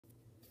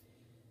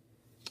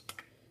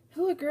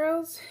Hello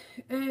girls,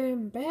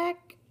 I'm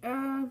back.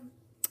 I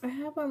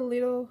have a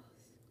little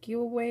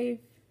giveaway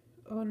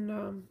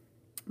on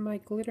my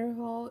glitter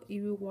haul. If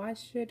you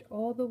watch it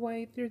all the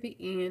way through the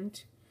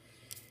end,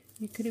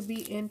 you could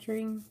be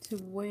entering to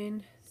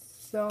win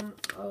some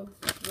of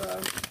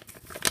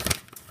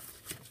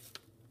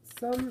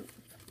some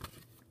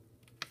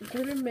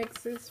glitter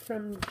mixes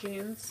from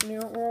Jen's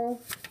Nail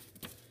Roll.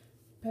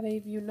 But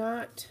if you're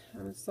not,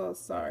 I'm so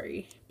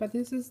sorry. But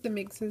this is the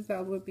mixes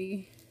that will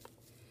be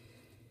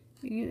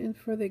in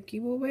for the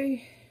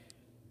giveaway.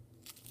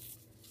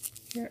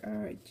 Here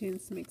are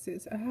Jen's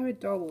mixes. I have a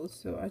double,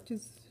 so I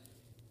just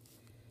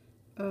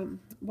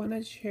want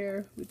to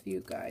share with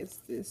you guys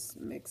this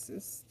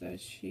mixes that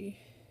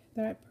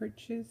I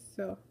purchased.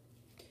 So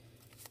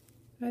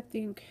I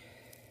think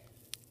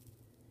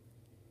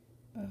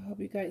I hope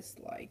you guys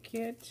like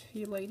it,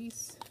 you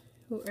ladies.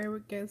 Whoever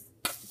get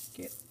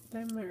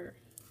them, or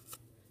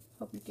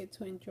hope you get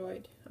to enjoy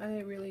it. I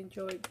really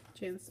enjoyed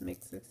Jen's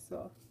mixes.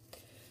 So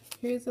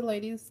here's the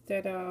ladies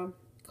that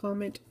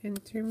comment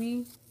enter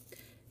me.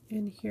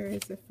 And here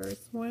is the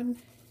first one.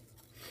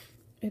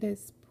 It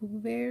is Pooh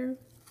Bear.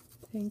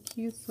 Thank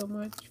you so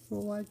much for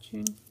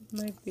watching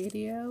my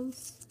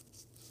videos.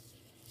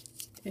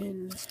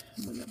 And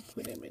I'm gonna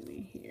put them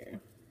in here,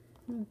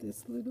 in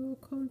this little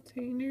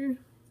container.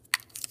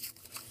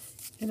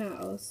 And I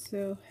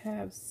also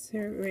have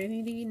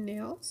Serenity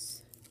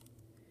Nails.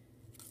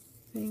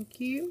 Thank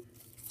you.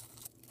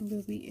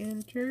 You'll be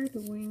entered to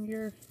win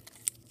your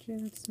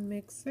Jen's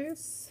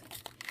mixes.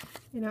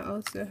 And I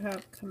also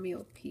have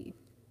Camille P.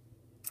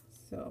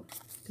 So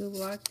good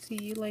luck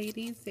to you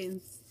ladies,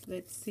 and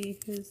let's see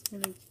who's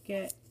gonna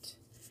get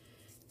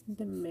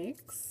the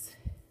mix.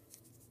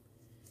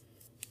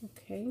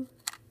 Okay,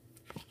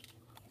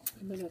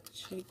 I'm gonna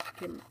check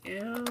them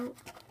out.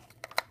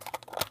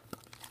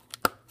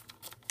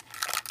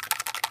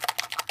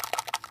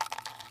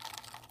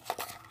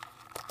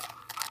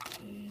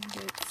 And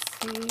let's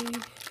see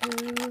who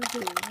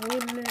the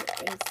winner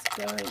is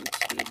going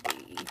to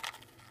be.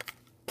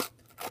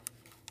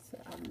 So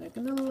I'm not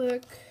gonna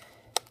look.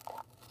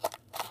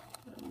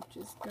 I'm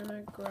just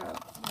gonna grab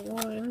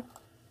one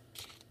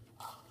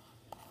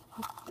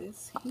with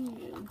this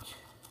hand.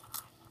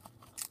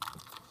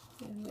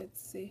 And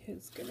let's see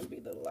who's gonna be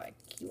the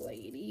lucky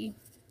lady.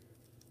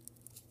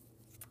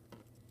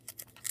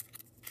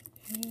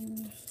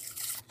 And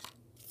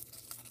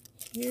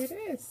here it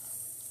is.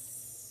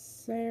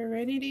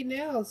 Serenity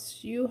Nails.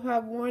 You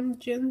have won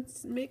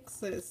Jen's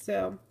mixes.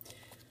 So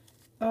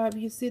if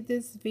you see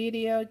this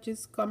video,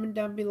 just comment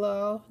down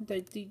below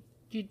that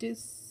you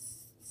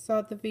just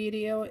saw the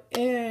video,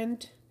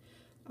 and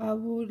I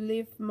will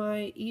leave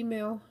my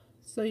email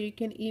so you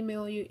can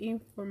email your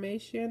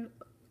information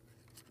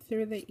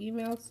through the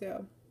email.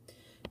 So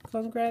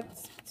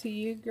congrats to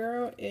you,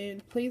 girl,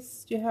 and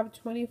please, you have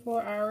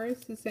 24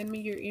 hours to send me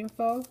your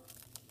info.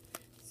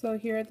 So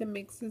here are the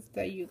mixes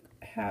that you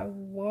have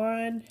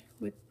won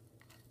with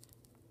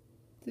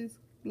this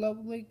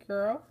lovely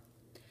girl.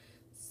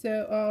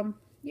 So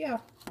yeah,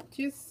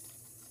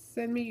 just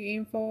send me your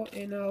info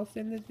and I'll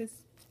send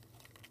this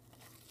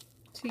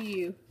to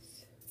you.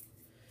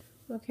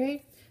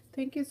 Okay,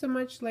 thank you so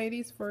much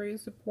ladies for your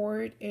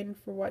support and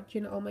for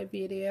watching all my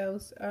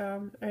videos.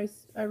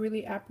 I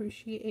really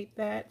appreciate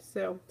that.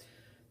 So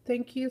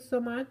thank you so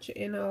much,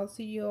 and I'll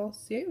see you all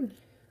soon.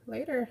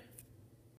 Later.